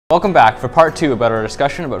Welcome back for part 2 about our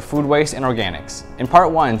discussion about food waste and organics. In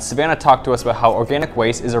part 1, Savannah talked to us about how organic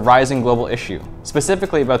waste is a rising global issue,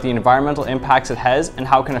 specifically about the environmental impacts it has and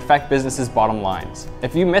how it can affect businesses' bottom lines.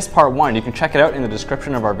 If you missed part 1, you can check it out in the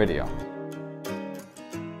description of our video.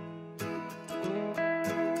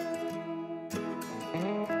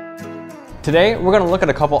 Today, we're going to look at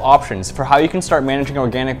a couple options for how you can start managing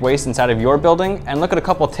organic waste inside of your building and look at a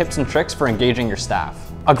couple tips and tricks for engaging your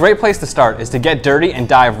staff. A great place to start is to get dirty and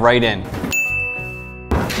dive right in.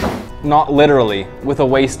 Not literally, with a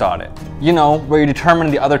waste audit. You know, where you determine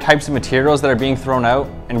the other types of materials that are being thrown out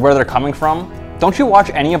and where they're coming from. Don't you watch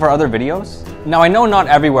any of our other videos? Now I know not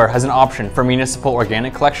everywhere has an option for municipal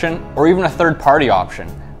organic collection or even a third-party option.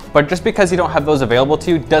 But just because you don't have those available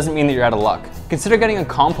to you doesn't mean that you're out of luck. Consider getting a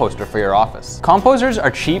composter for your office. Composters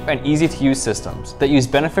are cheap and easy to use systems that use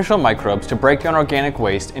beneficial microbes to break down organic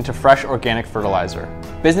waste into fresh organic fertilizer.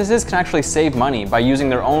 Businesses can actually save money by using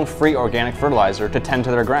their own free organic fertilizer to tend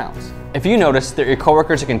to their grounds. If you notice that your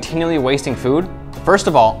coworkers are continually wasting food, first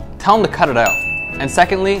of all, tell them to cut it out. And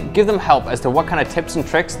secondly, give them help as to what kind of tips and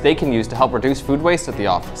tricks they can use to help reduce food waste at the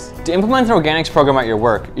office. To implement an organics program at your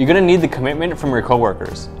work, you're going to need the commitment from your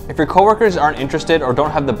coworkers. If your coworkers aren't interested or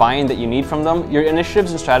don't have the buy-in that you need from them, your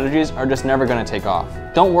initiatives and strategies are just never going to take off.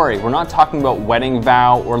 Don't worry, we're not talking about wedding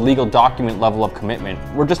vow or legal document level of commitment.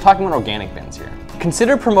 We're just talking about organic bins here.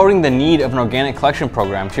 Consider promoting the need of an organic collection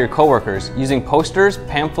program to your coworkers using posters,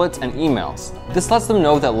 pamphlets, and emails. This lets them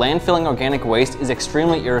know that landfilling organic waste is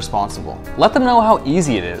extremely irresponsible. Let them know how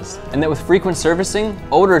easy it is, and that with frequent servicing,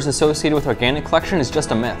 odors associated with organic collection is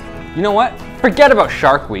just a myth. You know what? Forget about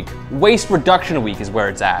Shark Week. Waste Reduction Week is where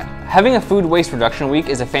it's at. Having a Food Waste Reduction Week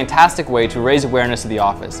is a fantastic way to raise awareness of the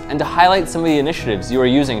office and to highlight some of the initiatives you are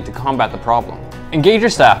using to combat the problem. Engage your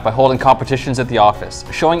staff by holding competitions at the office,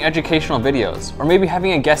 showing educational videos, or maybe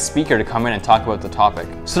having a guest speaker to come in and talk about the topic.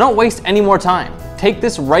 So don't waste any more time. Take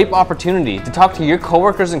this ripe opportunity to talk to your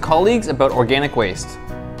coworkers and colleagues about organic waste.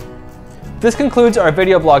 This concludes our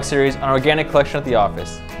video blog series on organic collection at the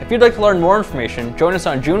office. If you'd like to learn more information, join us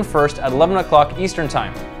on June 1st at 11 o'clock Eastern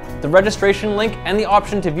Time. The registration link and the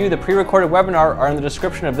option to view the pre-recorded webinar are in the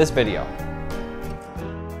description of this video.